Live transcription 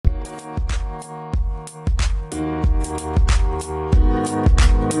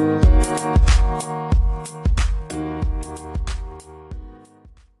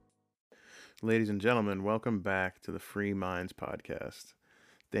ladies and gentlemen. Welcome back to the Free Minds Podcast.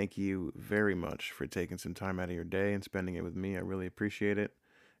 Thank you very much for taking some time out of your day and spending it with me. I really appreciate it.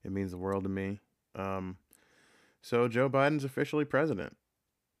 It means the world to me. Um, so, Joe Biden's officially president.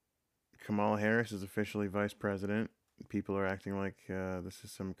 Kamala Harris is officially vice president. People are acting like this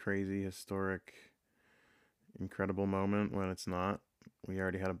is some crazy, historic, incredible moment when it's not. We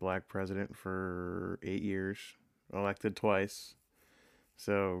already had a black president for 8 years, elected twice.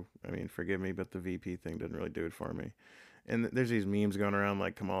 So, I mean, forgive me, but the VP thing didn't really do it for me. And there's these memes going around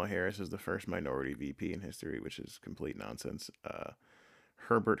like Kamala Harris is the first minority VP in history, which is complete nonsense.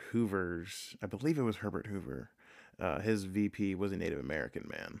 Herbert Hoover's, I believe it was Herbert Hoover, his VP was a Native American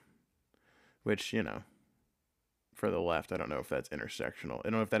man, which, for the left, I don't know if that's intersectional. I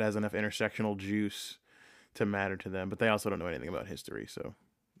don't know if that has enough intersectional juice to matter to them, but they also don't know anything about history, so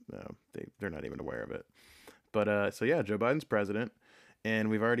they're not even aware of it. But so yeah, Joe Biden's president,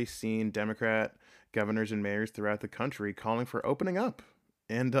 and we've already seen Democrat governors and mayors throughout the country calling for opening up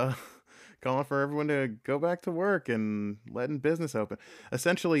and calling for everyone to go back to work and letting business open,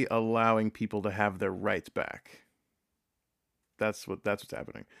 essentially allowing people to have their rights back. That's what's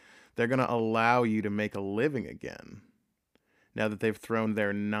happening. They're going to allow you to make a living again. Now that they've thrown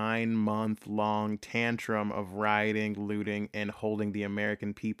their 9-month long tantrum of rioting, looting, and holding the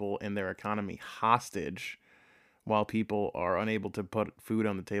American people and their economy hostage while people are unable to put food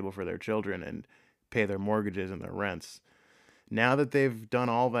on the table for their children and pay their mortgages and their rents. Now that they've done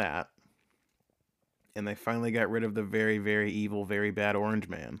all that, and they finally got rid of the very, very evil, very bad orange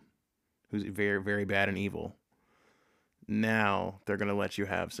man, who's very, very bad and evil, now they're going to let you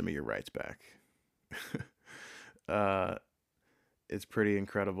have some of your rights back. It's pretty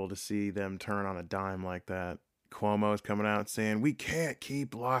incredible to see them turn on a dime like that. Cuomo's coming out saying, we can't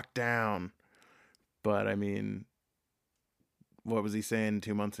keep locked down. But, I mean, what was he saying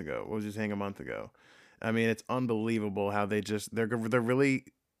 2 months ago? What was he saying a month ago? I mean, it's unbelievable how they're really,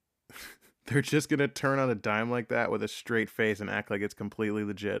 they're just going to turn on a dime like that with a straight face and act like it's completely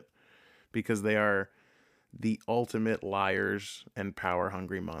legit because they are the ultimate liars and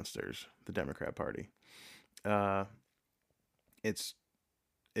power-hungry monsters, the Democrat Party. It's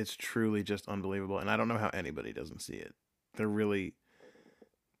truly just unbelievable, and I don't know how anybody doesn't see it. They're really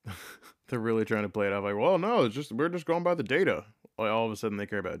they're really trying to play it off like, well, no, we're just going by the data. Like, all of a sudden they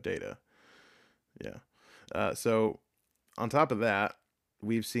care about data. Yeah. So on top of that,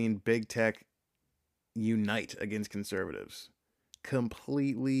 we've seen big tech unite against conservatives,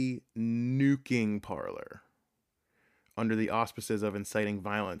 completely nuking Parler under the auspices of inciting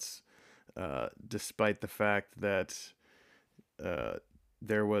violence, despite the fact that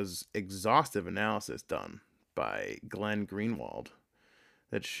there was exhaustive analysis done by Glenn Greenwald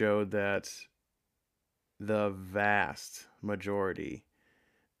that showed that the vast majority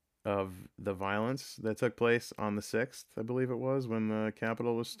of the violence that took place on the 6th, I believe it was, when the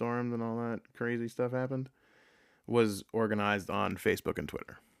Capitol was stormed and all that crazy stuff happened, was organized on Facebook and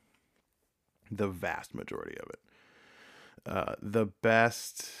Twitter. The vast majority of it. The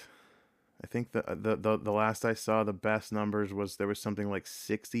best... I think the last I saw, the best numbers was there was something like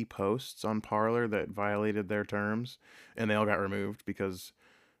 60 posts on Parler that violated their terms, and they all got removed because,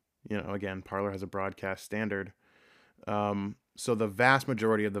 again, Parler has a broadcast standard. So the vast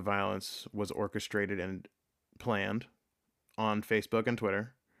majority of the violence was orchestrated and planned on Facebook and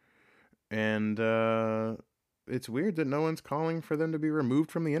Twitter, and it's weird that no one's calling for them to be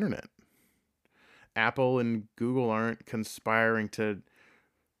removed from the internet. Apple and Google aren't conspiring to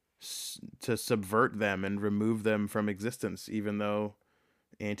subvert them and remove them from existence, even though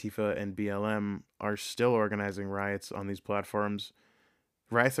Antifa and BLM are still organizing riots on these platforms,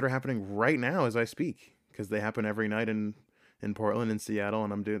 riots that are happening right now as I speak, because they happen every night in Portland and Seattle,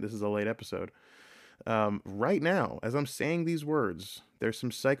 and this is a late episode. Right now, as I'm saying these words, there's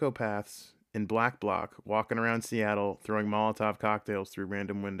some psychopaths in black bloc walking around Seattle throwing Molotov cocktails through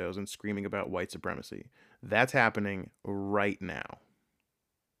random windows and screaming about white supremacy. That's happening right now.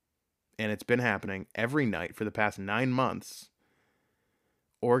 And it's been happening every night for the past 9 months,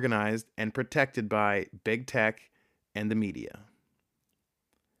 organized and protected by big tech and the media.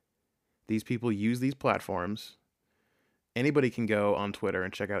 These people use these platforms. Anybody can go on Twitter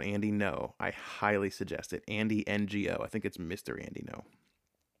and check out Andy No. I highly suggest it. Andy NGO. I think it's Mr. Andy No.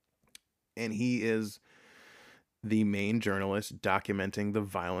 And he is the main journalist documenting the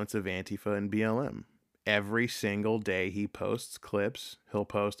violence of Antifa and BLM. Every single day he posts clips. He'll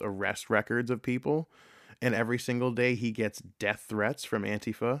post arrest records of people. And every single day he gets death threats from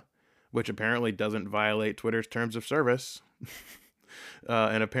Antifa, which apparently doesn't violate Twitter's terms of service.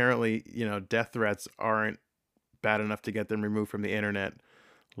 And apparently, death threats aren't bad enough to get them removed from the internet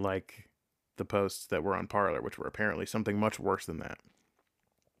like the posts that were on Parler, which were apparently something much worse than that.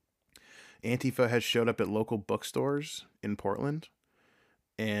 Antifa has showed up at local bookstores in Portland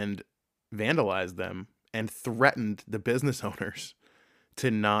and vandalized them and threatened the business owners to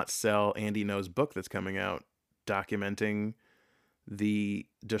not sell Andy Ngo's book that's coming out, documenting the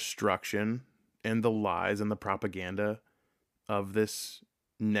destruction and the lies and the propaganda of this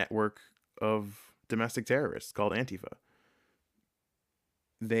network of domestic terrorists called Antifa.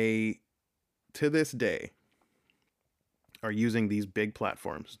 They, to this day, are using these big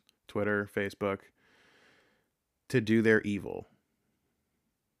platforms, Twitter, Facebook, to do their evil.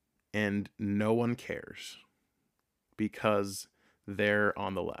 And no one cares because they're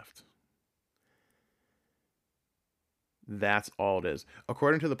on the left. That's all it is.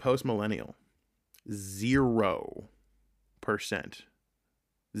 According to the Post Millennial, 0%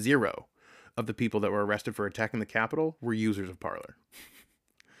 of the people that were arrested for attacking the Capitol were users of Parler.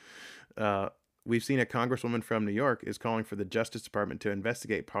 We've seen a congresswoman from New York is calling for the Justice Department to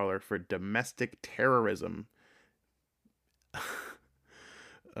investigate Parler for domestic terrorism,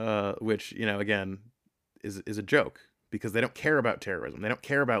 which, again, is a joke because they don't care about terrorism. They don't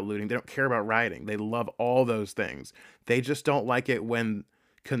care about looting. They don't care about rioting. They love all those things. They just don't like it when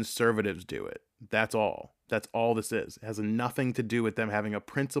conservatives do it. That's all. That's all this is. It has nothing to do with them having a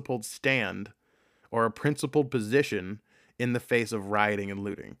principled stand or a principled position in the face of rioting and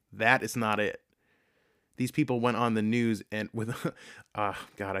looting. That is not it. These people went on the news and with, God,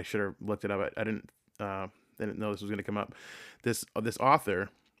 I should have looked it up. I didn't know this was going to come up. This author,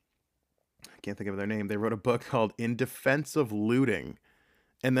 I can't think of their name. They wrote a book called In Defense of Looting,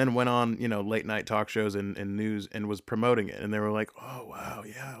 and then went on, late night talk shows and news and was promoting it. And they were like, oh, wow,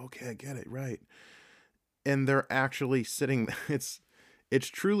 yeah, okay, I get it, right. And they're actually sitting, it's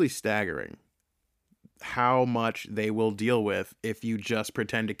truly staggering how much they will deal with if you just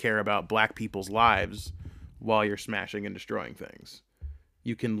pretend to care about black people's lives while you're smashing and destroying things.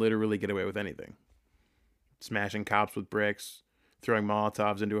 You can literally get away with anything. Smashing cops with bricks, throwing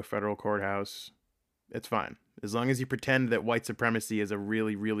Molotovs into a federal courthouse. It's fine. As long as you pretend that white supremacy is a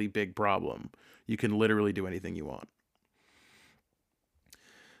really, really big problem, you can literally do anything you want.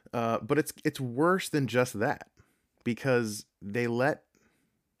 But it's worse than just that, because they let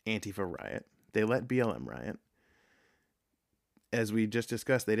Antifa riot. They let BLM riot. As we just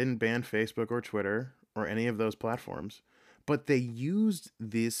discussed, they didn't ban Facebook or Twitter or any of those platforms, but they used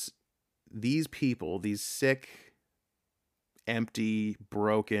these people, these sick, empty,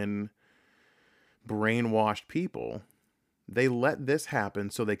 broken, brainwashed people. They let this happen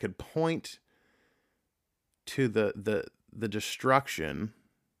so they could point to the destruction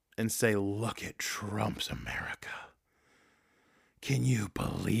and say, look at Trump's America. Can you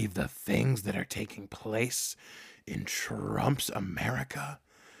believe the things that are taking place in Trump's America?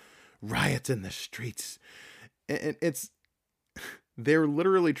 Riots in the streets. And they're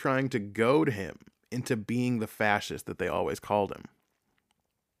literally trying to goad him into being the fascist that they always called him.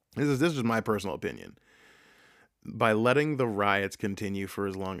 This is my personal opinion. By letting the riots continue for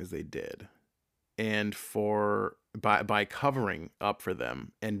as long as they did, and by covering up for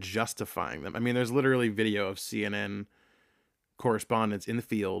them and justifying them. I mean, there's literally video of CNN correspondents in the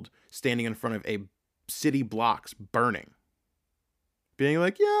field standing in front of a city blocks burning, being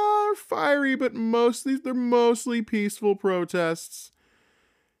like, yeah, they're fiery, but they're mostly peaceful protests.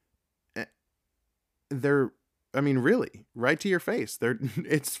 Really, right to your face.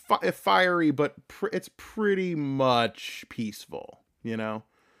 It's fiery, but it's pretty much peaceful,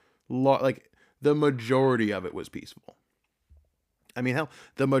 like the majority of it was peaceful. I mean, hell,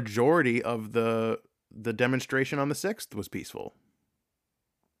 the majority of the demonstration on the 6th was peaceful.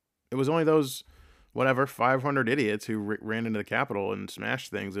 It was only those, 500 idiots who ran into the Capitol and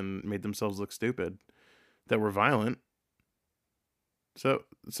smashed things and made themselves look stupid that were violent. So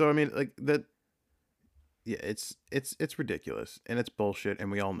I mean, like that. Yeah, it's ridiculous and it's bullshit,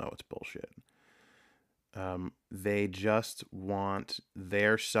 and we all know it's bullshit. They just want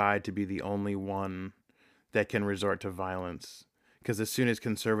their side to be the only one that can resort to violence, because as soon as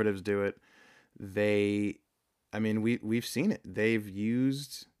conservatives do it, we've seen it. They've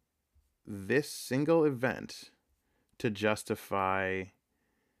used this single event to justify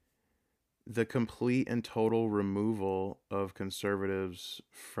the complete and total removal of conservatives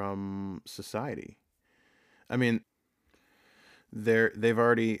from society. I mean, there's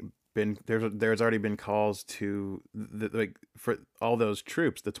already been calls to for all those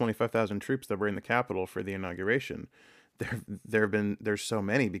troops, the 25,000 troops that were in the Capitol for the inauguration. There's so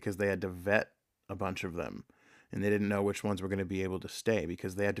many because they had to vet a bunch of them, and they didn't know which ones were going to be able to stay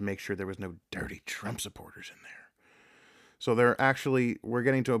because they had to make sure there was no dirty Trump supporters in there. So we're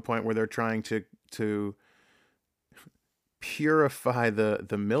getting to a point where they're trying to purify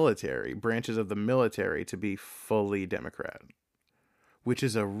the military, branches of the military, to be fully Democrat, which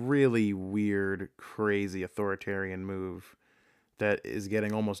is a really weird, crazy authoritarian move that is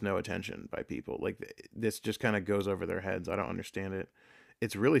getting almost no attention by people. Like, this just kind of goes over their heads. I don't understand it.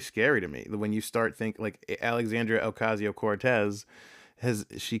 It's really scary to me when you start like Alexandria Ocasio-Cortez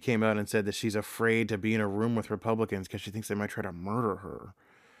she came out and said that she's afraid to be in a room with Republicans because she thinks they might try to murder her.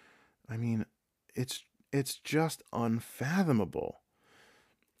 I mean, it's just unfathomable.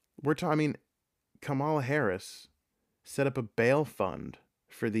 I mean, Kamala Harris set up a bail fund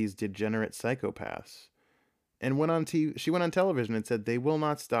for these degenerate psychopaths, and she went on television and said they will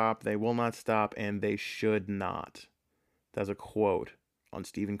not stop, and they should not. That's a quote on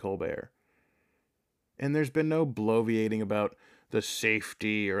Stephen Colbert. And there's been no bloviating about the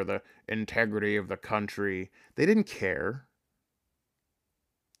safety or the integrity of the country. They didn't care.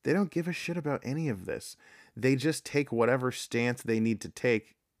 They don't give a shit about any of this. They just take whatever stance they need to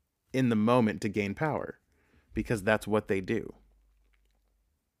take in the moment to gain power, because that's what they do.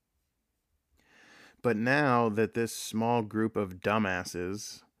 But now that this small group of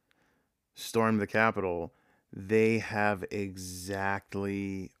dumbasses stormed the Capitol, they have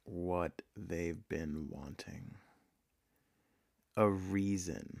exactly what they've been wanting. A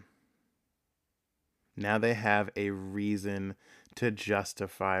reason. Now they have a reason to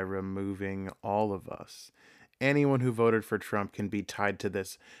justify removing all of us. Anyone who voted for Trump can be tied to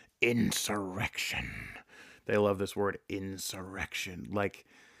this insurrection. They love this word, insurrection. Like,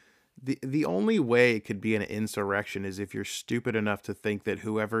 the only way it could be an insurrection is if you're stupid enough to think that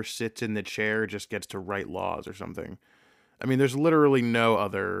whoever sits in the chair just gets to write laws or something. I mean, there's literally no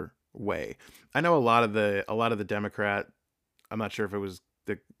other way. I know a lot of the Democrat, I'm not sure if it was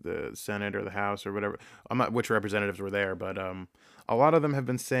the Senate or the House or whatever, I'm not which representatives were there, but a lot of them have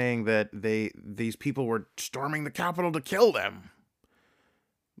been saying that these people were storming the Capitol to kill them.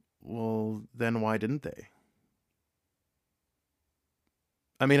 Well, then why didn't they?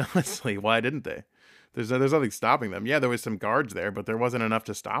 I mean, honestly, why didn't they? There's nothing stopping them. Yeah, there was some guards there, but there wasn't enough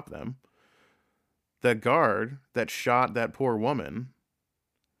to stop them. The guard that shot that poor woman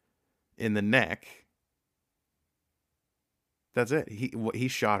in the neck, that's it. He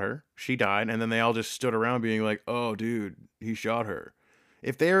shot her. She died, and then they all just stood around being like, "Oh, dude, he shot her."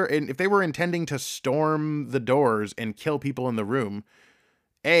 If they were intending to storm the doors and kill people in the room,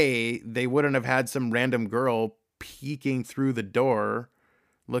 they wouldn't have had some random girl peeking through the door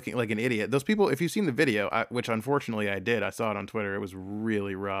looking like an idiot. Those people, if you've seen the video, which unfortunately I did, I saw it on Twitter. It was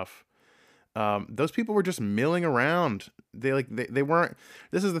really rough. Those people were just milling around. They weren't.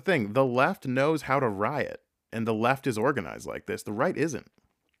 This is the thing. The left knows how to riot, and the left is organized like this. The right isn't.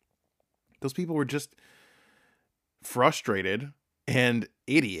 Those people were just frustrated and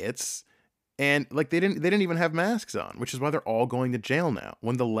idiots, and like they didn't even have masks on, which is why they're all going to jail now.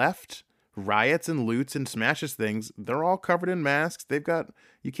 When the left riots and loots and smashes things, they're all covered in masks.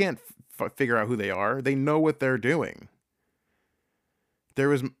 You can't figure out who they are. They know what they're doing.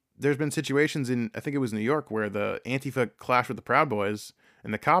 There's been situations in, I think it was New York, where the Antifa clashed with the Proud Boys,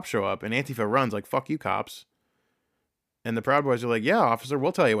 and the cops show up, and Antifa runs like, "Fuck you, cops." And the Proud Boys are like, "Yeah, officer,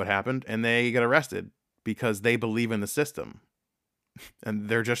 we'll tell you what happened." And they get arrested because they believe in the system. And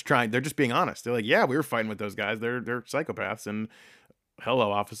they're just being honest. They're like, "Yeah, we were fighting with those guys. They're psychopaths." And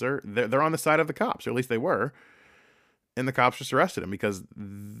hello, officer. They're on the side of the cops, or at least they were. And the cops just arrested him because,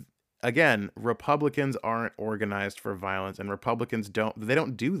 again, Republicans aren't organized for violence, and Republicans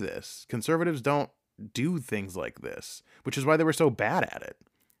don't do this. Conservatives don't do things like this, which is why they were so bad at it.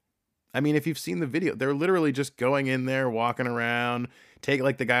 I mean, if you've seen the video, they're literally just going in there, walking around,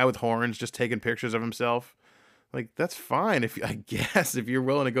 like the guy with horns, just taking pictures of himself. Like, that's fine I guess if you're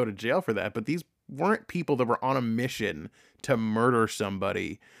willing to go to jail for that. But these weren't people that were on a mission to murder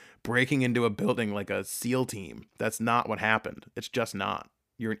somebody, breaking into a building like a SEAL team. That's not what happened. It's just not.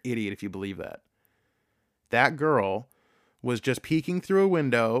 You're an idiot if you believe that. That girl was just peeking through a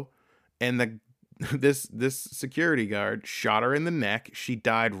window, and this security guard shot her in the neck. She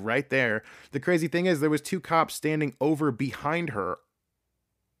died right there. The crazy thing is there was 2 cops standing over behind her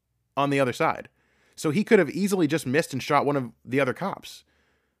on the other side. So he could have easily just missed and shot one of the other cops.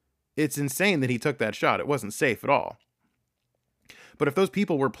 It's insane that he took that shot. It wasn't safe at all. But if those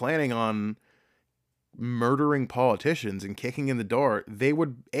people were planning on murdering politicians and kicking in the door, they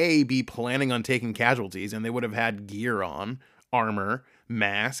would be planning on taking casualties, and they would have had gear on, armor,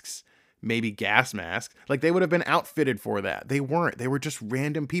 masks, maybe gas masks. Like, they would have been outfitted for that. They weren't. They were just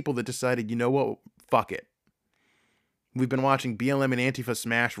random people that decided, you know what, fuck it. We've been watching BLM and Antifa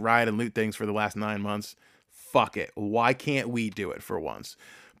smash, riot, and loot things for the last 9 months. fuck it. Why can't we do it for once?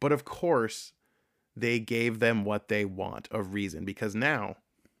 But of course, they gave them what they want of reason, because now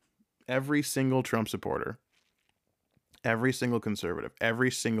every single Trump supporter, every single conservative,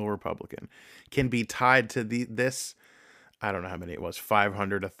 every single Republican can be tied to this. I don't know how many it was,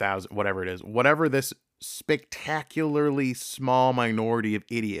 500, 1,000, whatever it is, whatever this spectacularly small minority of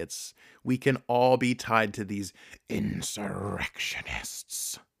idiots, we can all be tied to these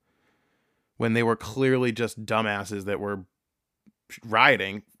insurrectionists when they were clearly just dumbasses that were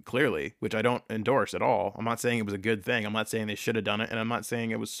rioting, clearly, which I don't endorse at all. I'm not saying it was a good thing. I'm not saying they should have done it, and I'm not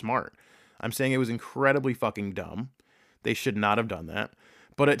saying it was smart. I'm saying it was incredibly fucking dumb. They should not have done that.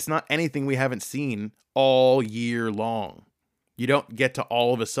 But it's not anything we haven't seen all year long. You don't get to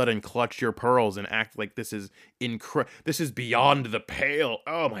all of a sudden clutch your pearls and act like this is this is beyond the pale.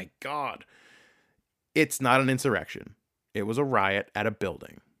 Oh my God. It's not an insurrection. It was a riot at a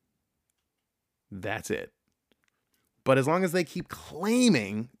building. That's it. But as long as they keep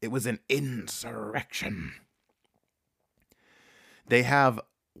claiming it was an insurrection, they have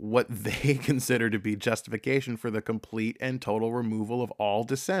what they consider to be justification for the complete and total removal of all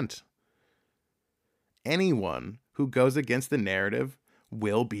dissent. Anyone who goes against the narrative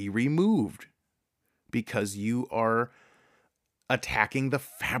will be removed because you are attacking the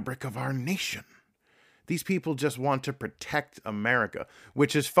fabric of our nation. These people just want to protect America,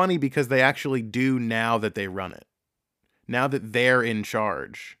 which is funny because they actually do now that they run it. Now that they're in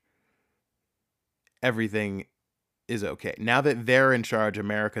charge, everything is okay. Now that they're in charge,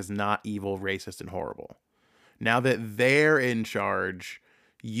 America's not evil, racist, and horrible. Now that they're in charge,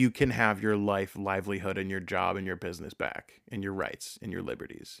 you can have your life, livelihood, and your job and your business back, and your rights and your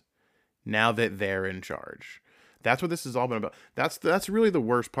liberties. Now that they're in charge. That's what this has all been about. That's really the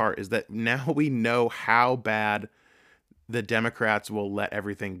worst part, is that now we know how bad the Democrats will let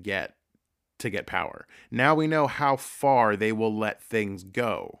everything get to get power. Now we know how far they will let things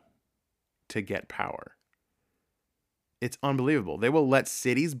go to get power. It's unbelievable. They will let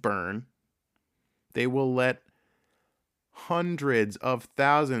cities burn. They will let hundreds of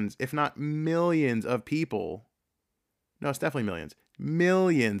thousands, if not millions of people, no, it's definitely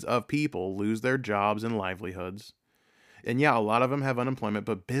millions of people lose their jobs and livelihoods. And yeah, a lot of them have unemployment,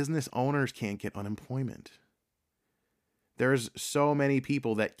 but business owners can't get unemployment. There's so many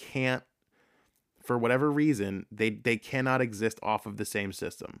people that can't, for whatever reason, they cannot exist off of the same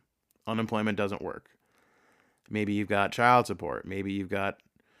system. Unemployment doesn't work. Maybe you've got child support. Maybe you've got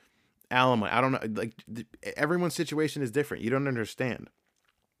alimony. I don't know. Like, everyone's situation is different. You don't understand.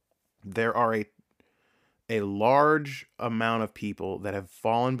 There are a large amount of people that have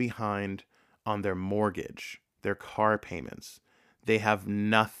fallen behind on their mortgage, their car payments. They have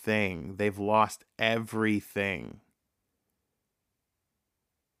nothing. They've lost everything.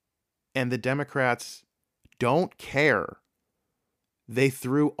 And the Democrats don't care. They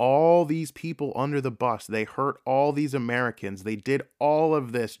threw all these people under the bus. They hurt all these Americans. They did all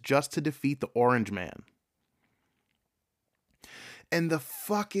of this just to defeat the Orange Man. And the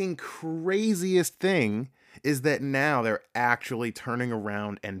fucking craziest thing is that now they're actually turning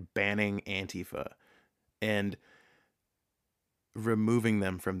around and banning Antifa and removing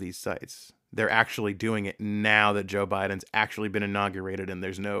them from these sites. They're actually doing it now that Joe Biden's actually been inaugurated and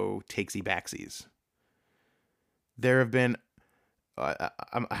there's no takesy-backsies. There have been,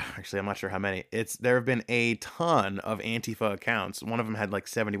 I'm not sure how many. There have been a ton of Antifa accounts. One of them had like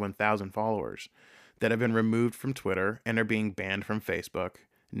 71,000 followers that have been removed from Twitter and are being banned from Facebook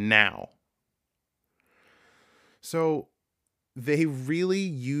now. So they really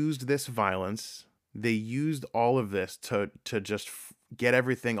used this violence. They used all of this to just get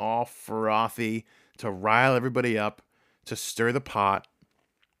everything all frothy, to rile everybody up, to stir the pot,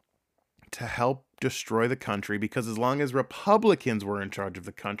 to help destroy the country, because as long as Republicans were in charge of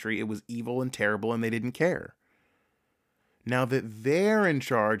the country, it was evil and terrible and they didn't care. Now that they're in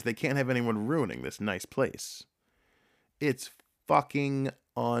charge, they can't have anyone ruining this nice place. It's fucking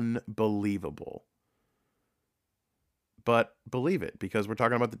unbelievable. But believe it, because we're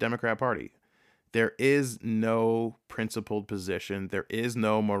talking about the Democrat Party. There is no principled position. There is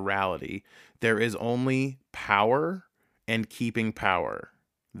no morality. There is only power and keeping power.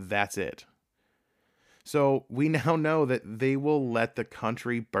 That's it. So we now know that they will let the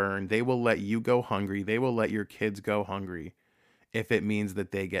country burn. They will let you go hungry. They will let your kids go hungry if it means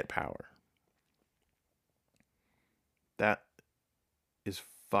that they get power. That is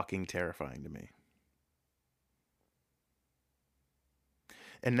fucking terrifying to me.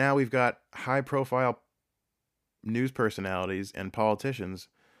 And now we've got high-profile news personalities and politicians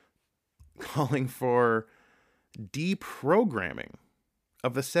calling for deprogramming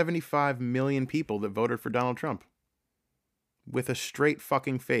of the 75 million people that voted for Donald Trump with a straight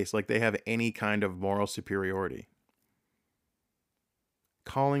fucking face, like they have any kind of moral superiority.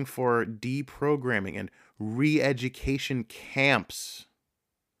 Calling for deprogramming and re-education camps.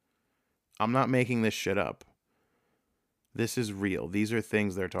 I'm not making this shit up. This is real. These are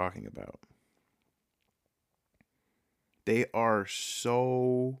things they're talking about. They are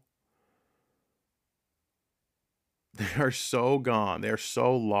so gone. They're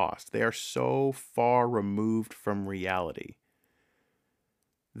so lost. They are so far removed from reality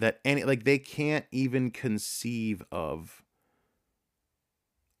that they can't even conceive of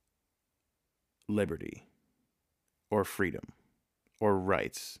liberty or freedom or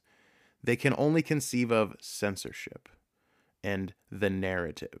rights. They can only conceive of censorship and the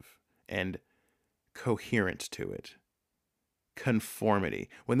narrative and coherent to it. Conformity.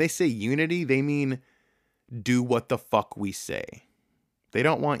 When they say unity, they mean do what the fuck we say. They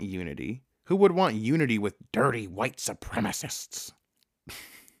don't want unity. Who would want unity with dirty white supremacists?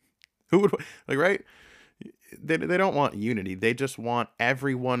 Who would, right? They don't want unity. They just want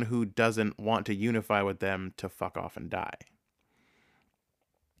everyone who doesn't want to unify with them to fuck off and die.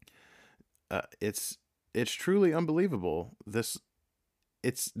 It's truly unbelievable. This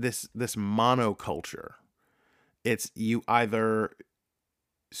monoculture. It's you either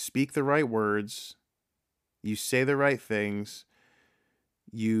speak the right words, you say the right things,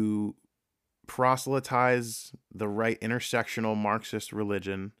 you proselytize the right intersectional Marxist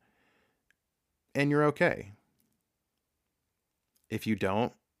religion, and you're okay. If you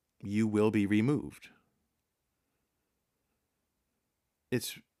don't, you will be removed.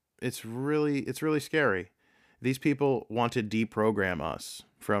 It's really scary. These people want to deprogram us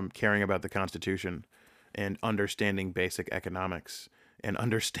from caring about the Constitution and understanding basic economics and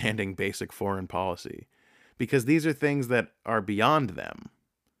understanding basic foreign policy, because these are things that are beyond them.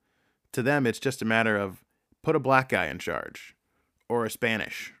 To them, it's just a matter of put a black guy in charge, or a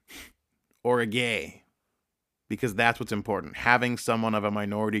Spanish, or a gay, because that's what's important. Having someone of a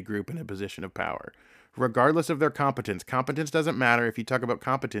minority group in a position of power, regardless of their competence. Competence doesn't matter. If you talk about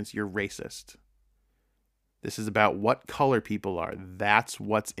competence, you're racist. This is about what color people are. That's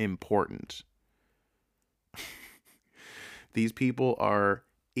what's important. These people are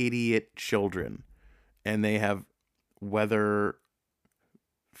idiot children, and they have, whether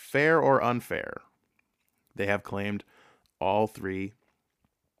fair or unfair, they have claimed all three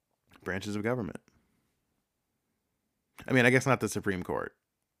branches of government. I mean, I guess not the Supreme Court.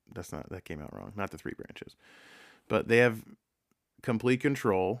 That came out wrong. Not the three branches. But they have complete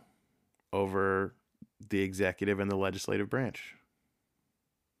control over the executive and the legislative branch.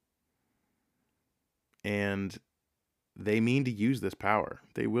 And they mean to use this power.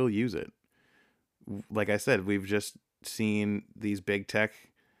 They will use it. Like I said, we've just seen these big tech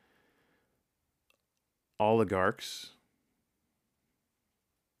oligarchs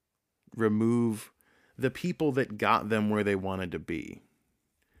remove the people that got them where they wanted to be.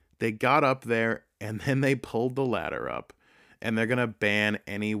 They got up there and then they pulled the ladder up, and they're going to ban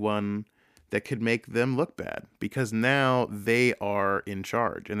anyone that could make them look bad, because now they are in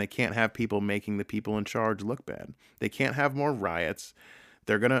charge and they can't have people making the people in charge look bad. They can't have more riots.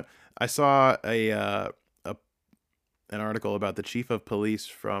 I saw an article about the chief of police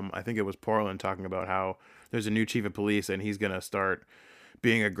from, I think it was Portland, talking about how there's a new chief of police and he's going to start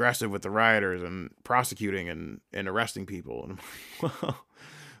being aggressive with the rioters and prosecuting and arresting people. And I'm like, well,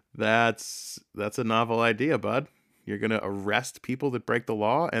 that's a novel idea, bud. You're going to arrest people that break the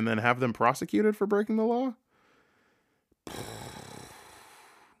law and then have them prosecuted for breaking the law?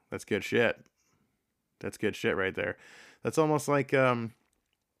 That's good shit. That's good shit right there. That's almost like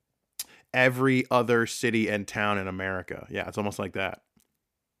every other city and town in America. Yeah, it's almost like that.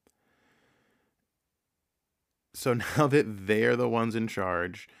 So now that they're the ones in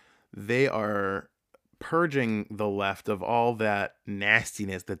charge, they are purging the left of all that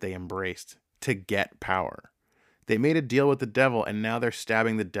nastiness that they embraced to get power. They made a deal with the devil, and now they're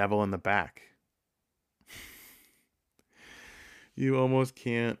stabbing the devil in the back. You almost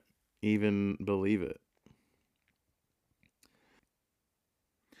can't even believe it.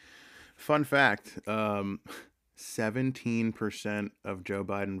 Fun fact, 17% of Joe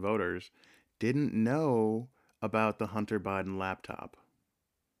Biden voters didn't know about the Hunter Biden laptop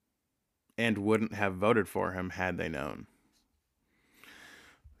and wouldn't have voted for him had they known.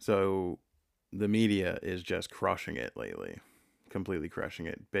 So the media is just crushing it lately. Completely crushing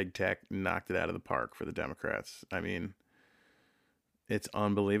it. Big tech knocked it out of the park for the Democrats. I mean, it's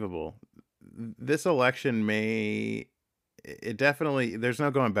unbelievable. This election there's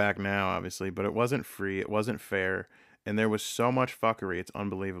no going back now, obviously, but it wasn't free. It wasn't fair. And there was so much fuckery, it's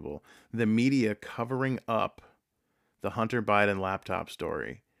unbelievable. The media covering up the Hunter Biden laptop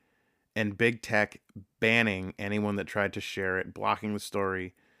story, and big tech banning anyone that tried to share it, blocking the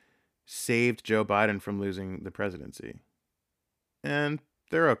story, saved Joe Biden from losing the presidency. And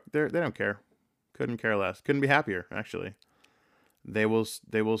they don't care. Couldn't care less. Couldn't be happier, actually. They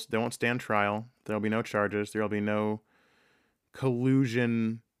won't stand trial. There'll be no charges. There'll be no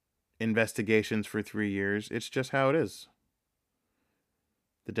collusion investigations for 3 years. It's just how it is.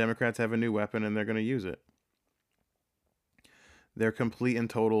 The Democrats have a new weapon and they're going to use it. Their complete and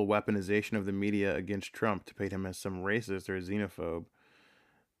total weaponization of the media against Trump to paint him as some racist or xenophobe,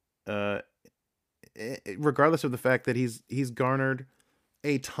 regardless of the fact that he's garnered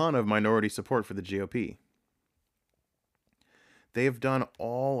a ton of minority support for the GOP. They have done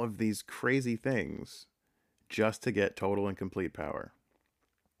all of these crazy things just to get total and complete power.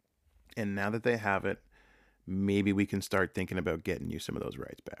 And now that they have it, maybe we can start thinking about getting you some of those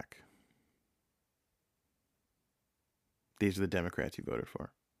rights back. These are the Democrats you voted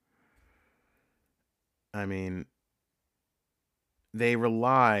for. I mean, they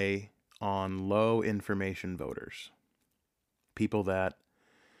rely on low information voters. People that,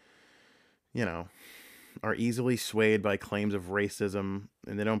 are easily swayed by claims of racism,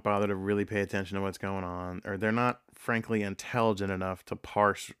 and they don't bother to really pay attention to what's going on, or they're not, frankly, intelligent enough to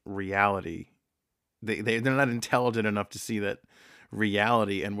parse reality. They're not intelligent enough to see that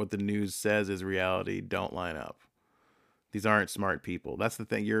reality and what the news says is reality don't line up. These aren't smart people. That's the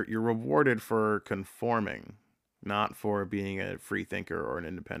thing. You're rewarded for conforming, not for being a free thinker or an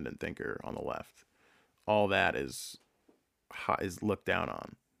independent thinker on the left. All that is looked down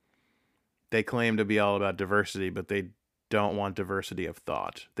on. They claim to be all about diversity, but they don't want diversity of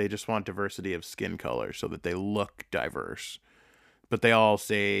thought. They just want diversity of skin color so that they look diverse. But they all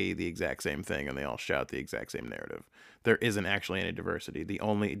say the exact same thing and they all shout the exact same narrative. There isn't actually any diversity. The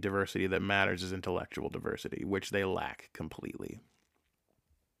only diversity that matters is intellectual diversity, which they lack completely.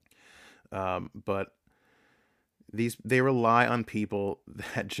 But they rely on people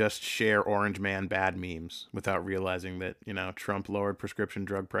that just share Orange Man bad memes without realizing that, Trump lowered prescription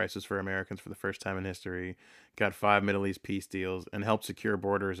drug prices for Americans for the first time in history, got 5 Middle East peace deals, and helped secure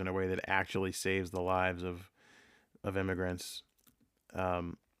borders in a way that actually saves the lives of immigrants.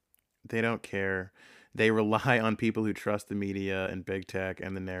 They don't care. They rely on people who trust the media and big tech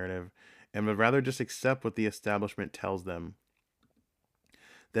and the narrative and would rather just accept what the establishment tells them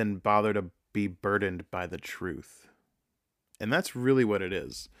than bother to be burdened by the truth. And that's really what it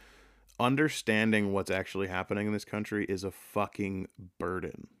is. Understanding what's actually happening in this country is a fucking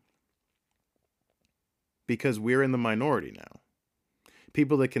burden. Because we're in the minority now.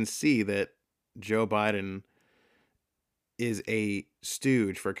 People that can see that Joe Biden is a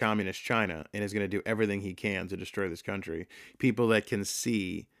stooge for communist China and is going to do everything he can to destroy this country. People that can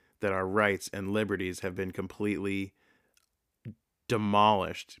see that our rights and liberties have been completely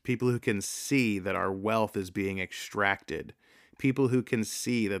demolished. People who can see that our wealth is being extracted. People who can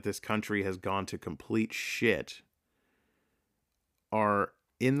see that this country has gone to complete shit are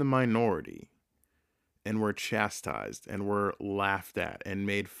in the minority, and we're chastised and we're laughed at and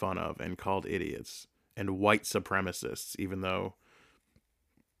made fun of and called idiots and white supremacists, even though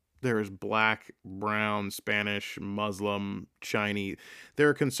there is black, brown, Spanish, Muslim, Chinese. There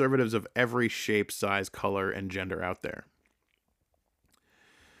are conservatives of every shape, size, color, and gender out there.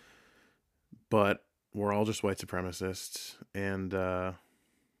 But we're all just white supremacists, and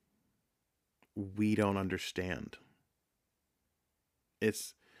we don't understand.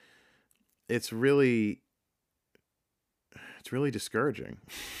 It's really discouraging.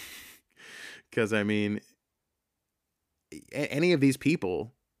 Because, any of these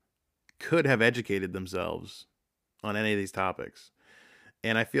people could have educated themselves on any of these topics.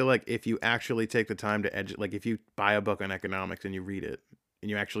 And I feel like if you actually take the time to if you buy a book on economics and you read it,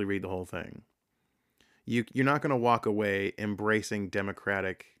 and you actually read the whole thing, you're not going to walk away embracing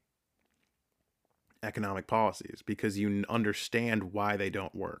democratic economic policies because you understand why they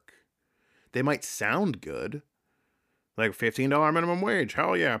don't work. They might sound good. Like $15 minimum wage.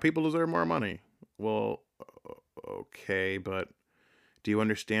 Hell yeah, people deserve more money. Well, okay, but do you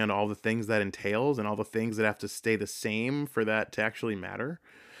understand all the things that entails and all the things that have to stay the same for that to actually matter?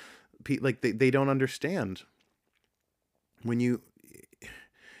 They don't understand.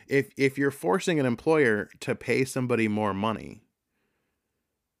 If you're forcing an employer to pay somebody more money,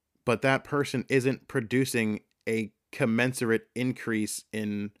 but that person isn't producing a commensurate increase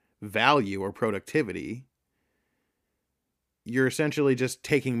in value or productivity, you're essentially just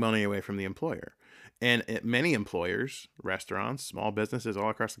taking money away from the employer. And many employers, restaurants, small businesses all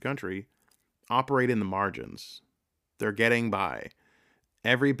across the country, operate in the margins. They're getting by.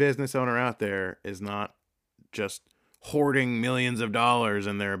 Every business owner out there is not just hoarding millions of dollars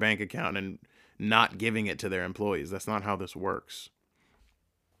in their bank account and not giving it to their employees. That's not how this works.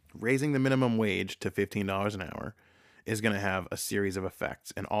 Raising the minimum wage to $15 an hour is going to have a series of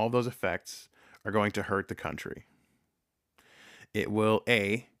effects, and all those effects are going to hurt the country. It will,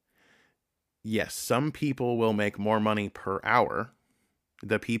 yes, some people will make more money per hour.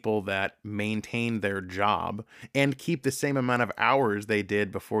 The people that maintain their job and keep the same amount of hours they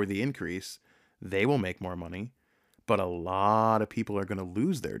did before the increase, they will make more money. But a lot of people are going to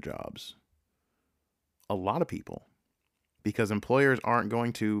lose their jobs. A lot of people. Because employers aren't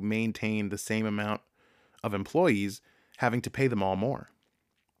going to maintain the same amount of employees having to pay them all more.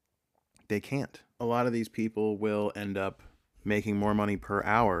 They can't. A lot of these people will end up making more money per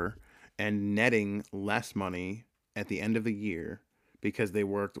hour and netting less money at the end of the year because they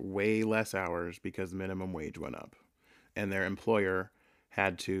worked way less hours because the minimum wage went up. And their employer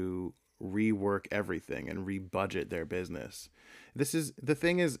had to rework everything and rebudget their business. The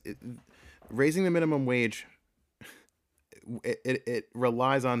thing is, raising the minimum wage, it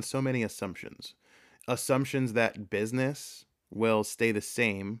relies on so many assumptions. Assumptions that business will stay the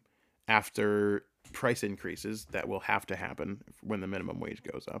same after price increases that will have to happen when the minimum wage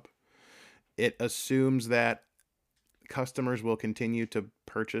goes up. It assumes that customers will continue to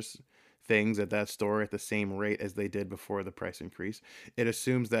purchase things at that store at the same rate as they did before the price increase. It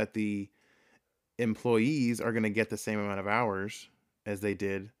assumes that the employees are going to get the same amount of hours as they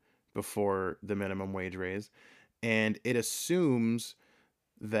did before the minimum wage raise. And it assumes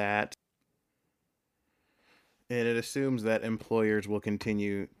that employers will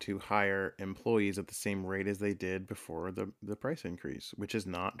continue to hire employees at the same rate as they did before the price increase, which is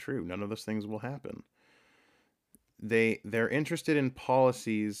not true. None of those things will happen. They're interested in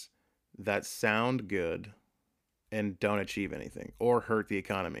policies that sound good and don't achieve anything or hurt the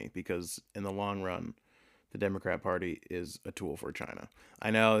economy, because in the long run, the Democrat Party is a tool for China.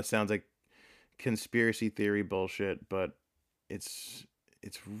 I know it sounds like conspiracy theory bullshit, but it's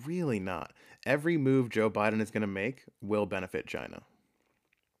really not. Every move Joe Biden is going to make will benefit China.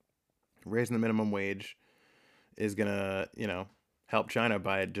 Raising the minimum wage is going to, help China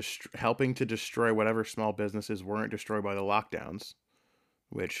by helping to destroy whatever small businesses weren't destroyed by the lockdowns,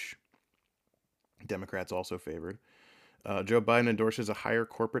 which Democrats also favored. Joe Biden endorses a higher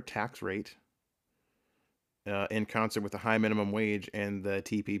corporate tax rate in concert with a high minimum wage and the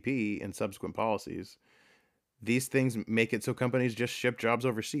TPP and subsequent policies. These things make it so companies just ship jobs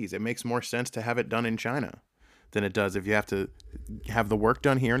overseas. It makes more sense to have it done in China than it does if you have to have the work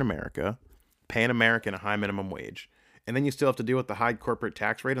done here in America, pay an American a high minimum wage, and then you still have to deal with the high corporate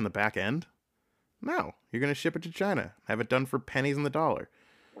tax rate on the back end. No, you're going to ship it to China, have it done for pennies on the dollar.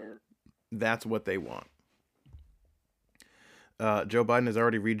 That's what they want. Joe Biden has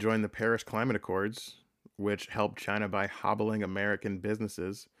already rejoined the Paris Climate Accords, which helped China by hobbling American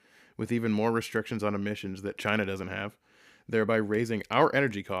businesses with even more restrictions on emissions that China doesn't have, thereby raising our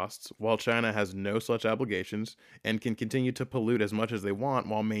energy costs while China has no such obligations and can continue to pollute as much as they want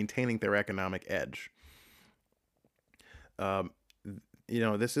while maintaining their economic edge.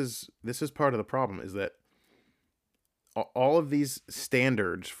 This is part of the problem, is that all of these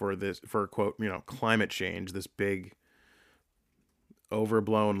standards for quote, climate change, this big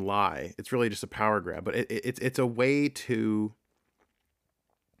overblown lie, it's really just a power grab, but it's a way to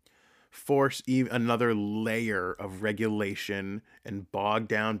force another layer of regulation and bog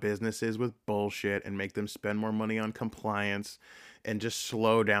down businesses with bullshit and make them spend more money on compliance and just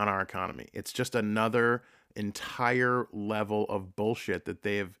slow down our economy. It's just another entire level of bullshit that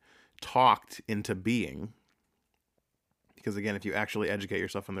they have talked into being. Because again, if you actually educate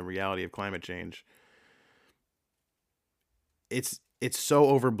yourself on the reality of climate change, it's so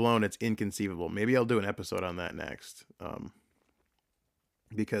overblown, it's inconceivable. Maybe I'll do an episode on that next.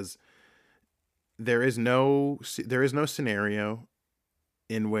 Because there is no scenario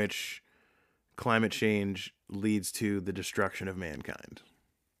in which climate change leads to the destruction of mankind,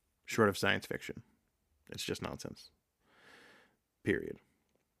 short of science fiction. It's just nonsense. Period.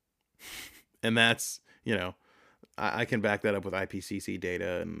 And that's, I can back that up with IPCC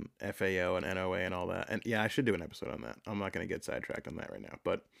data and FAO and NOA and all that. And yeah, I should do an episode on that. I'm not going to get sidetracked on that right now.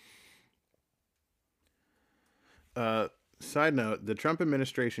 But side note, the Trump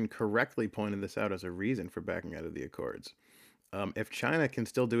administration correctly pointed this out as a reason for backing out of the Accords. If China can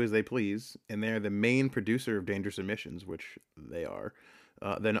still do as they please, and they're the main producer of dangerous emissions, which they are,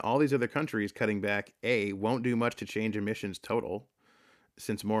 then all these other countries cutting back, won't do much to change emissions total,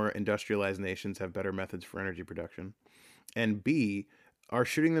 since more industrialized nations have better methods for energy production, and B, are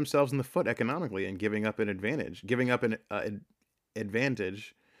shooting themselves in the foot economically and giving up an advantage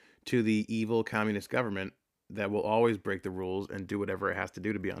to the evil communist government that will always break the rules and do whatever it has to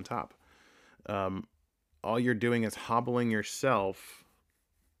do to be on top. Um, all you're doing is hobbling yourself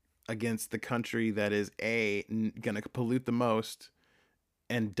against the country that is going to pollute the most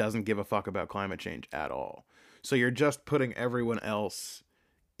and doesn't give a fuck about climate change at all. So you're just putting everyone else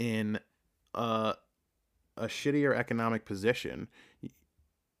in a shittier economic position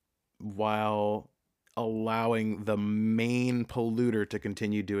while allowing the main polluter to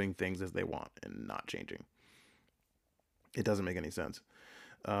continue doing things as they want and not changing. It doesn't make any sense.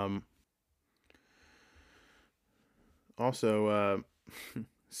 Also,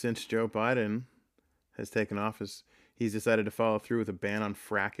 since Joe Biden has taken office, he's decided to follow through with a ban on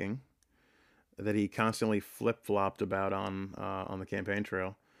fracking that he constantly flip-flopped about on the campaign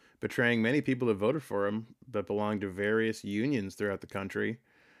trail, betraying many people who voted for him but belong to various unions throughout the country.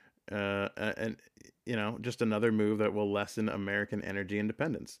 And, you know, just another move that will lessen American energy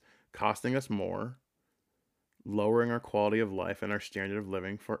independence, costing us more, lowering our quality of life and our standard of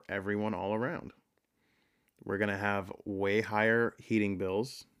living for everyone all around. We're going to have way higher heating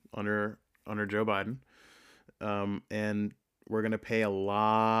bills under Joe Biden. And we're going to pay a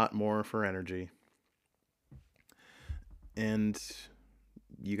lot more for energy. And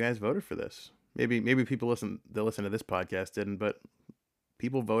you guys voted for this. Maybe people listen to this podcast didn't, but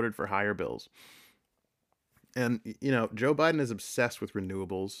people voted for higher bills. And, you know, Joe Biden is obsessed with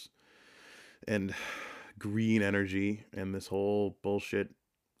renewables and green energy and this whole bullshit.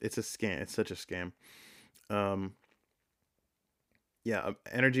 It's a scam. It's such a scam. Yeah,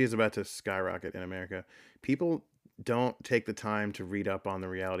 energy is about to skyrocket in America. People don't take the time to read up on the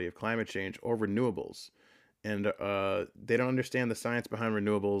reality of climate change or renewables. And they don't understand the science behind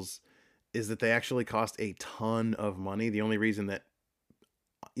renewables is that they actually cost a ton of money. The only reason that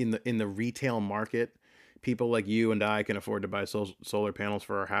in the retail market, people like you and I can afford to buy solar panels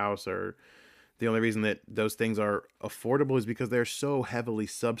for our house, or the only reason that those things are affordable is because they're so heavily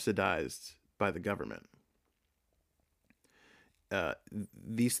subsidized by the government.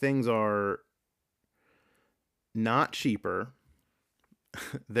 These things are not cheaper.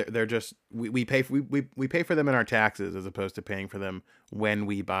 They're just we pay for them in our taxes as opposed to paying for them when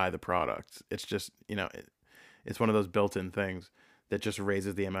we buy the product. It's just, you know, it's one of those built-in things that just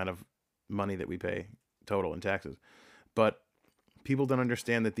raises the amount of money that we pay total in taxes. But people don't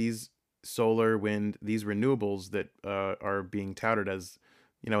understand that these solar, wind, these renewables that are being touted as,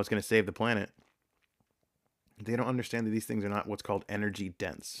 you know, it's going to save the planet. They don't understand that these things are not what's called energy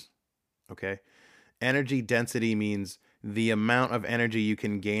dense. Okay? Energy density means the amount of energy you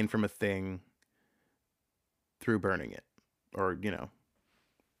can gain from a thing through burning it or, you know,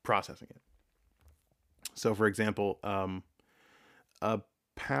 processing it. So, for example, a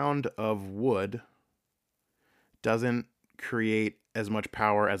pound of wood doesn't create as much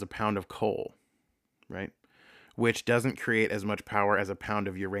power as a pound of coal, right? Which doesn't create as much power as a pound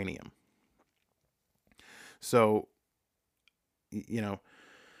of uranium. So, you know,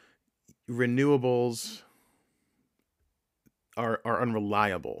 renewables are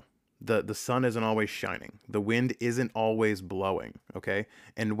unreliable. The sun isn't always shining. The wind isn't always blowing, okay?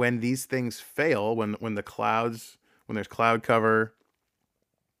 And when these things fail, when there's cloud cover,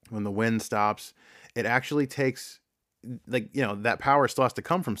 when the wind stops, it actually takes, like, you know, that power still has to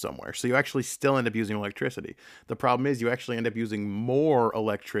come from somewhere. So you actually still end up using electricity. The problem is you actually end up using more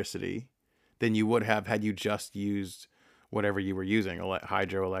electricity than you would have had you just used whatever you were using,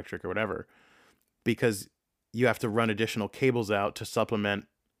 hydroelectric or whatever, because you have to run additional cables out to supplement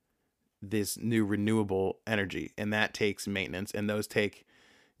this new renewable energy, and that takes maintenance, and those take,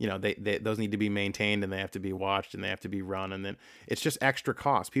 you know, those need to be maintained, and they have to be watched, and they have to be run, and then it's just extra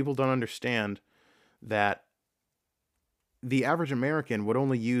cost. People don't understand that the average American would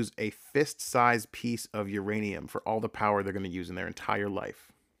only use a fist-sized piece of uranium for all the power they're going to use in their entire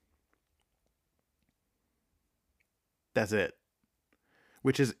life. That's it.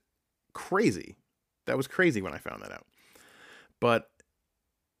 Which is crazy. That was crazy when I found that out. But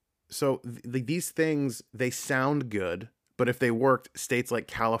so these things, they sound good, but if they worked, states like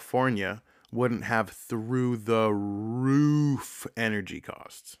California wouldn't have through the roof energy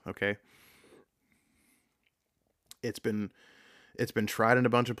costs, okay? It's been tried in a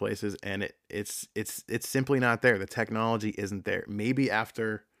bunch of places, and it's simply not there. The technology isn't there. Maybe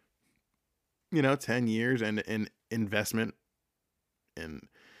after, you know, 10 years and investment in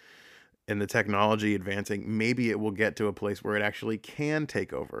the technology advancing, maybe it will get to a place where it actually can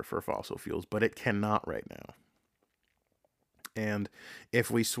take over for fossil fuels, but it cannot right now. And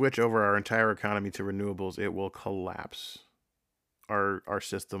if we switch over our entire economy to renewables, it will collapse our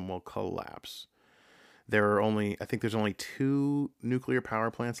system will collapse. I think there's only 2 nuclear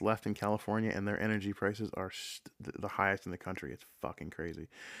power plants left in California, and their energy prices are the highest in the country. It's fucking crazy.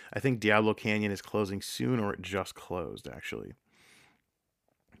 I think Diablo Canyon is closing soon, or it just closed, actually.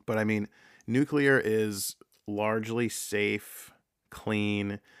 But I mean, nuclear is largely safe,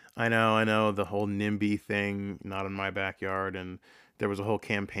 clean. I know the whole NIMBY thing, not in my backyard, and there was a whole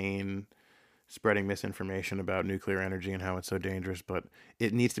campaign spreading misinformation about nuclear energy and how it's so dangerous, but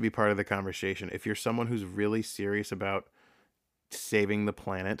it needs to be part of the conversation. If you're someone who's really serious about saving the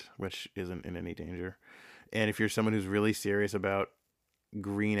planet, which isn't in any danger, and if you're someone who's really serious about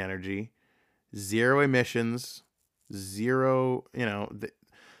green energy, zero emissions, zero,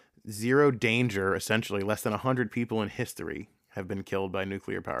 zero danger, essentially, less than 100 people in history have been killed by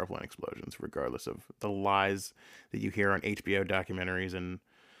nuclear power plant explosions, regardless of the lies that you hear on HBO documentaries and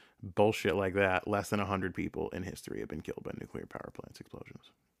bullshit like that. Less than 100 people in history have been killed by nuclear power plants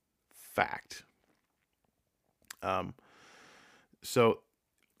explosions. Fact. Um, so,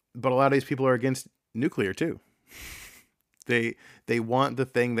 but a lot of these people are against nuclear too. They want the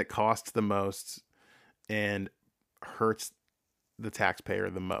thing that costs the most and hurts the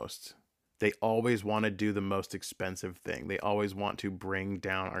taxpayer the most. They always want to do the most expensive thing. They always want to bring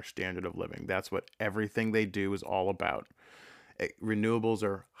down our standard of living. That's what everything they do is all about. Renewables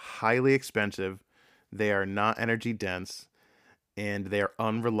are highly expensive. They are not energy dense, and they are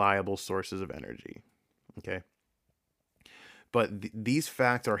unreliable sources of energy. Okay. But these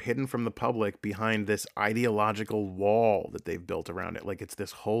facts are hidden from the public behind this ideological wall that they've built around it. Like it's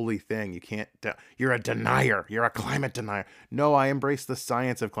this holy thing. You can't, you're a denier. You're a climate denier. No, I embrace the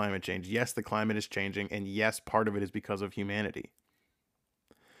science of climate change. Yes, the climate is changing. And yes, part of it is because of humanity.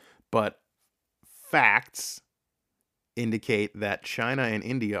 But facts indicate that China and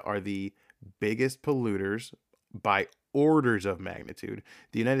India are the biggest polluters by orders of magnitude.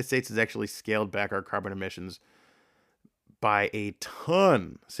 The United States has actually scaled back our carbon emissions by a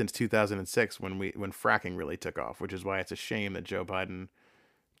ton since 2006 when fracking really took off, which is why it's a shame that Joe Biden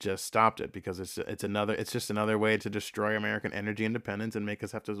just stopped it, because it's just another way to destroy American energy independence and make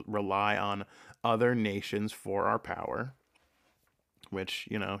us have to rely on other nations for our power, which,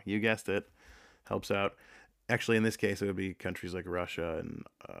 you guessed it, helps out. Actually, in this case, it would be countries like Russia and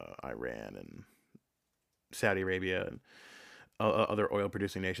Iran and Saudi Arabia and other oil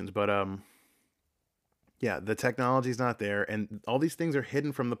producing nations. But yeah, the technology's not there, and all these things are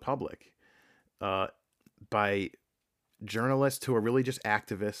hidden from the public by journalists who are really just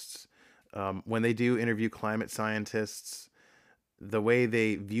activists. When they do interview climate scientists, the way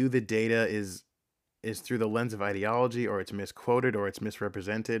they view the data is through the lens of ideology, or it's misquoted, or it's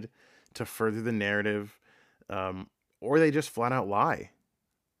misrepresented to further the narrative, or they just flat out lie.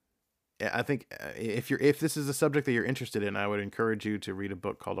 I think if this is a subject that you're interested in, I would encourage you to read a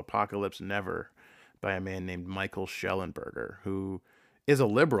book called Apocalypse Never by a man named Michael Schellenberger, who is a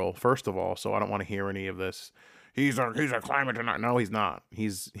liberal, first of all, so I don't want to hear any of this. He's a climate denier. No, he's not.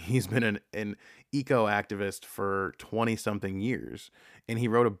 He's been an eco activist for 20 something years, and he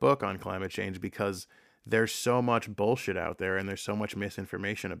wrote a book on climate change because there's so much bullshit out there and there's so much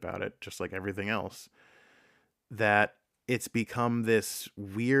misinformation about it, just like everything else, that it's become this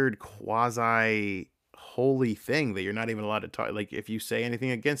weird quasi holy thing that you're not even allowed to talk. Like, if you say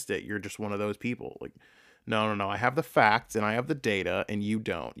anything against it, you're just one of those people. Like, no, I have the facts and I have the data, and you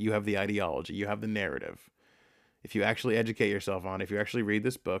don't. You have the ideology, you have the narrative. If you actually educate yourself on it, if you actually read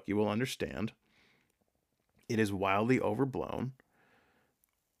this book, you will understand it is wildly overblown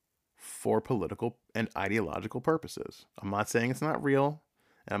for political and ideological purposes. I'm not saying it's not real,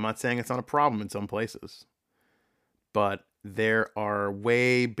 and I'm not saying it's not a problem in some places, but there are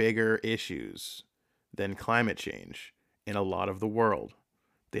way bigger issues than climate change in a lot of the world.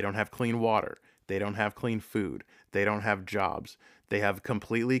 They don't have clean water. They don't have clean food. They don't have jobs. They have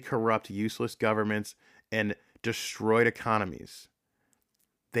completely corrupt, useless governments and destroyed economies.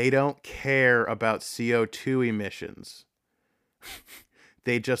 They don't care about CO2 emissions.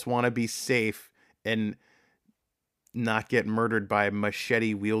 They just want to be safe and not get murdered by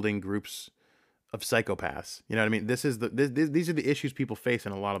machete-wielding groups of psychopaths. You know what I mean? These are the issues people face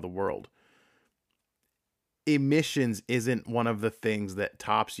in a lot of the world. Emissions isn't one of the things that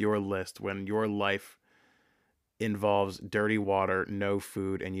tops your list when your life involves dirty water, no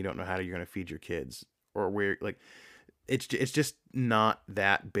food, and you don't know how you're going to feed your kids, or where, like, it's just not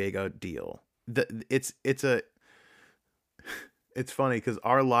that big a deal. It's funny because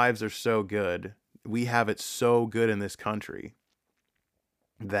our lives are so good. We have it so good in this country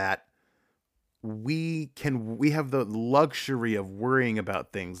that we have the luxury of worrying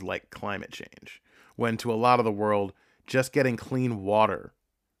about things like climate change, when to a lot of the world, Just getting clean water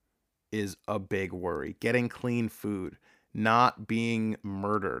is a big worry. Getting clean food, not being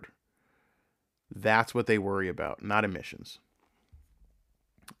murdered. That's what they worry about, not emissions.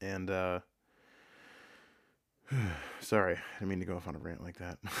 And sorry, I didn't mean to go off on a rant like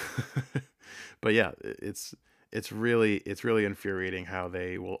that. But yeah, it's really infuriating how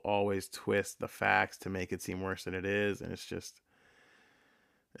they will always twist the facts to make it seem worse than it is, and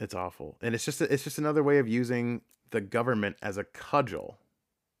it's awful. And it's just another way of using the government as a cudgel.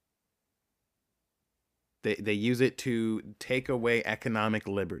 They use it to take away economic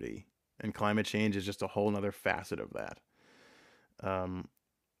liberty, and climate change is just a whole nother facet of that.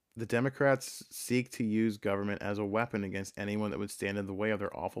 The Democrats seek to use government as a weapon against anyone that would stand in the way of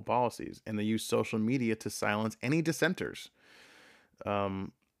their awful policies, and they use social media to silence any dissenters.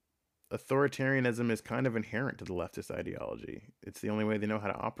 Authoritarianism is kind of inherent to the leftist ideology. It's the only way they know how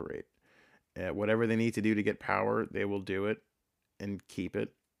to operate. Whatever they need to do to get power, they will do it and keep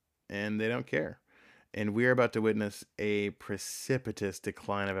it, and they don't care. And we are about to witness a precipitous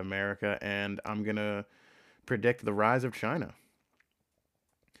decline of America, and I'm going to predict the rise of China.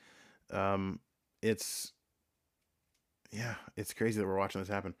 It's crazy that we're watching this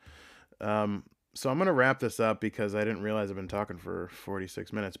happen. So I'm going to wrap this up because I didn't realize I've been talking for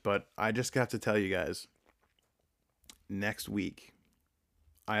 46 minutes, but I just got to tell you guys, next week,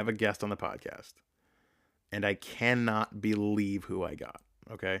 I have a guest on the podcast, and I cannot believe who I got.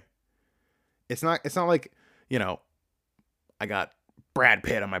 Okay. It's not like, I got Brad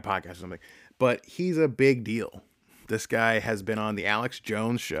Pitt on my podcast or something, but he's a big deal. This guy has been on the Alex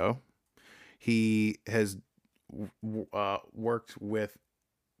Jones show. He has worked with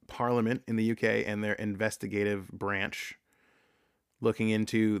Parliament in the UK and their investigative branch, looking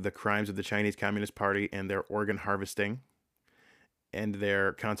into the crimes of the Chinese Communist Party and their organ harvesting and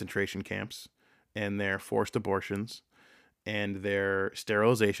their concentration camps and their forced abortions and their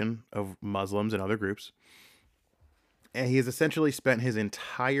sterilization of Muslims and other groups. And he has essentially spent his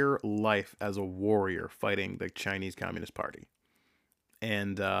entire life as a warrior fighting the Chinese Communist Party.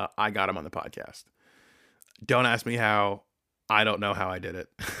 And I got him on the podcast. Don't ask me how. I don't know how I did it.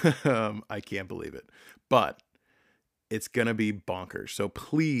 I can't believe it. But it's going to be bonkers. So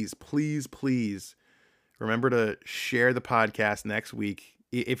please, please, please remember to share the podcast next week.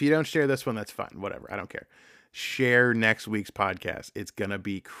 If you don't share this one, that's fine. Whatever. I don't care. Share next week's podcast. It's going to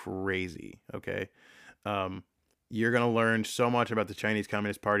be crazy. Okay. You're going to learn so much about the Chinese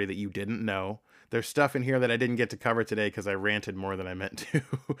Communist Party that you didn't know. There's stuff in here that I didn't get to cover today because I ranted more than I meant to.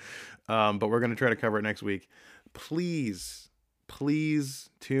 But we're going to try to cover it next week. Please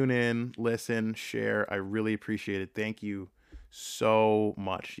tune in, listen, share. I really appreciate it. Thank you so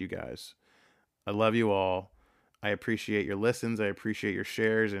much, you guys. I love you all. I appreciate your listens. I appreciate your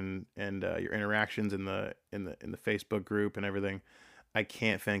shares and your interactions in the Facebook group and everything. I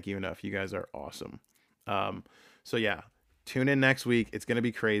can't thank you enough. You guys are awesome. So yeah, tune in next week. It's going to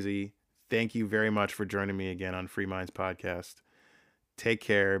be crazy. Thank you very much for joining me again on Free Minds Podcast. Take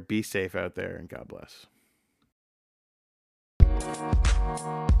care, be safe out there, and God bless.